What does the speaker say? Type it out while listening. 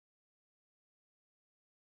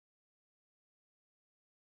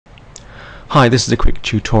Hi, this is a quick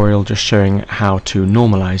tutorial just showing how to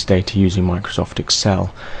normalize data using Microsoft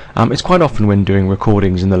Excel. It's quite often when doing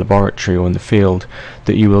recordings in the laboratory or in the field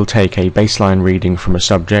that you will take a baseline reading from a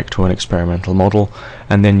subject or an experimental model,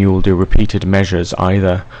 and then you will do repeated measures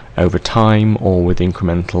either over time or with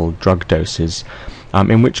incremental drug doses.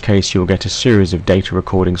 In which case you'll get a series of data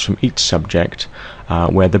recordings from each subject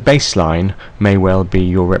where the baseline may well be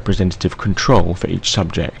your representative control for each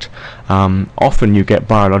subject. Often you get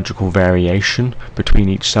biological variation between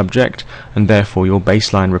each subject, and therefore your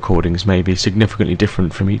baseline recordings may be significantly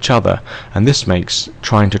different from each other, and this makes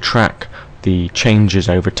trying to track the changes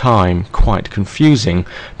over time quite confusing,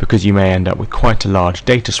 because you may end up with quite a large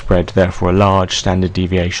data spread, therefore a large standard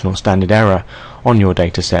deviation or standard error on your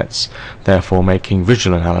data sets, therefore making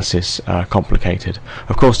visual analysis complicated.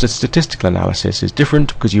 Of course, the statistical analysis is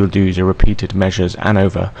different because you'll do your repeated measures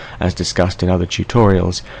ANOVA, as discussed in other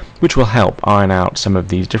tutorials, which will help iron out some of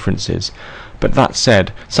these differences. But that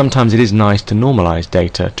said, sometimes it is nice to normalize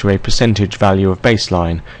data to a percentage value of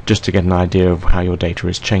baseline just to get an idea of how your data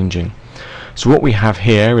is changing. So what we have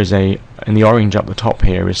here is in the orange up the top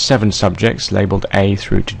here is 7 subjects labelled A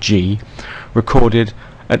through to G, recorded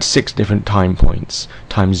at 6 different time points: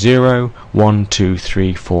 time 0, 1, 2,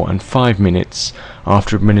 3, 4 and 5 minutes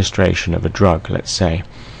after administration of a drug, let's say.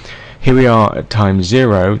 Here we are at time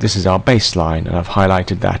 0, this is our baseline, and I've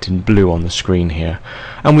highlighted that in blue on the screen here,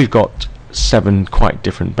 and we've got 7 quite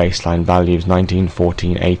different baseline values: 19,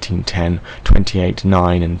 14, 18, 10, 28,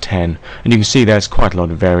 9 and 10, and you can see there's quite a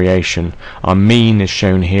lot of variation. Our mean is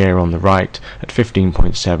shown here on the right at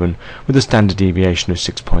 15.7 with a standard deviation of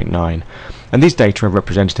 6.9, and these data are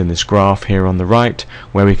represented in this graph here on the right,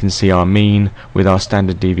 where we can see our mean with our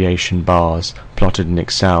standard deviation bars plotted in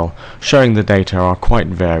Excel, showing the data are quite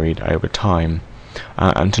varied over time.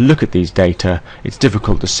 And to look at these data, it's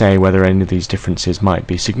difficult to say whether any of these differences might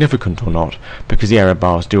be significant or not, because the error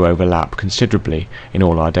bars do overlap considerably in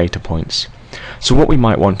all our data points. So what we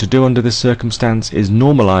might want to do under this circumstance is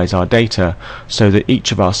normalize our data so that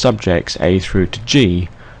each of our subjects A through to G,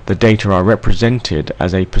 the data are represented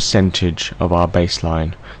as a percentage of our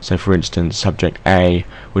baseline. So for instance, subject A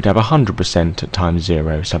would have 100% at time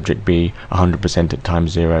 0, subject B 100% at time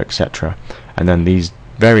 0, etc. And then these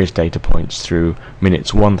various data points through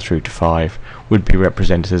minutes 1 through to 5 would be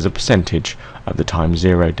represented as a percentage of the time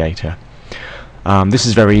 0 data. This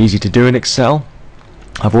is very easy to do in Excel.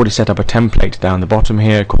 I've already set up a template down the bottom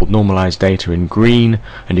here called Normalized Data in green,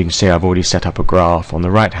 and you can see I've already set up a graph on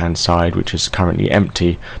the right hand side which is currently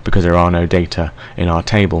empty because there are no data in our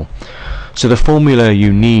table. So the formula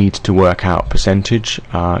you need to work out percentage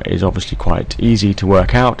is obviously quite easy to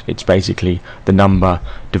work out. It's basically the number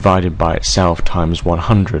divided by itself times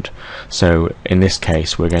 100. So in this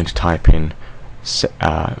case we're going to type in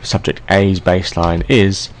subject A's baseline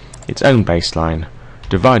is its own baseline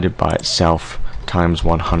divided by itself times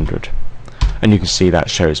 100, and you can see that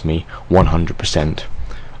shows me 100%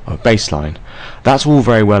 of baseline. That's all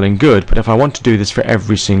very well and good, but if I want to do this for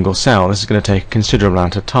every single cell, this is going to take a considerable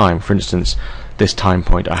amount of time. For instance, this time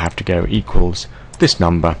point I have to go equals this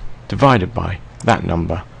number divided by that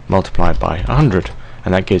number multiplied by 100,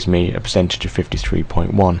 and that gives me a percentage of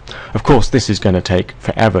 53.1. Of course this is going to take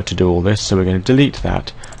forever to do all this, so we're going to delete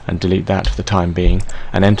that and delete that for the time being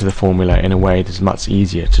and enter the formula in a way that's much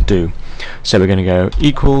easier to do. So we're going to go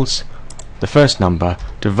equals the first number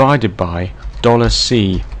divided by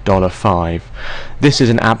 $C $5. This is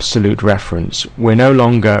an absolute reference. We're no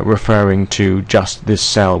longer referring to just this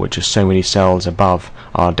cell, which is so many cells above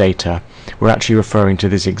our data. We're actually referring to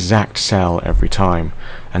this exact cell every time,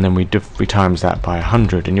 and then we times that by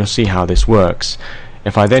 100, and you'll see how this works.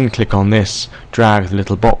 If I then click on this, drag the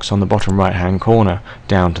little box on the bottom right hand corner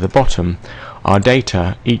down to the bottom, our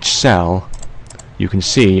data, each cell, you can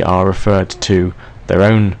see are referred to their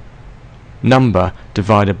own number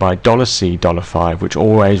divided by $C $5, which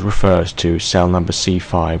always refers to cell number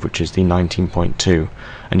C5, which is the 19.2,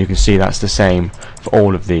 and you can see that's the same for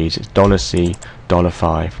all of these. It's $C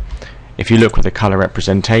 $5. If you look with the color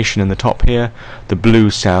representation in the top here, the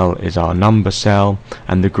blue cell is our number cell,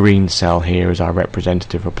 and the green cell here is our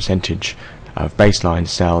representative or percentage of baseline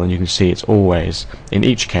cell, and you can see it's always, in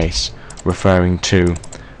each case, referring to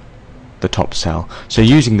the top cell. So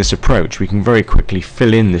using this approach we can very quickly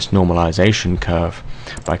fill in this normalization curve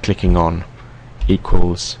by clicking on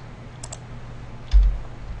equals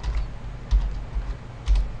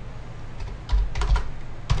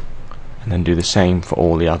and then do the same for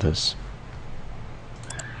all the others.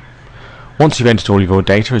 Once you've entered all of your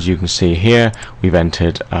data, as you can see here, we've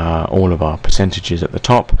entered all of our percentages at the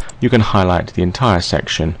top. You can highlight the entire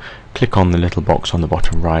section, click on the little box on the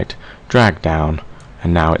bottom right, drag down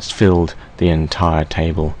and now it's filled the entire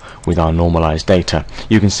table with our normalized data.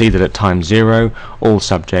 You can see that at time 0 all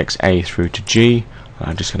subjects A through to G,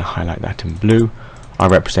 I'm just going to highlight that in blue, are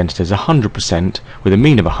represented as 100% with a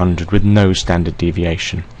mean of 100 with no standard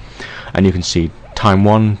deviation. And you can see time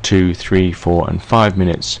 1, 2, 3, 4 and 5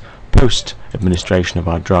 minutes post administration of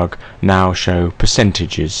our drug now show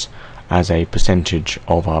percentages as a percentage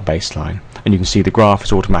of our baseline. And you can see the graph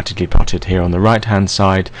is automatically plotted here on the right hand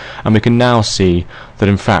side, and we can now see that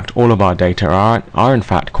in fact all of our data are in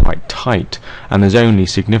fact quite tight, and there's only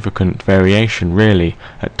significant variation really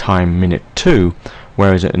at time minute 2,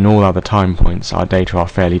 whereas at all other time points our data are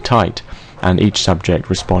fairly tight, and each subject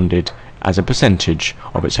responded as a percentage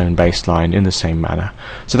of its own baseline in the same manner.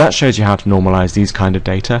 So that shows you how to normalize these kind of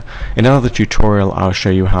data. In another tutorial I'll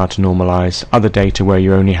show you how to normalize other data where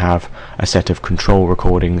you only have a set of control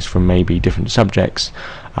recordings from maybe different subjects,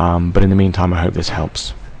 but in the meantime I hope this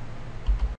helps.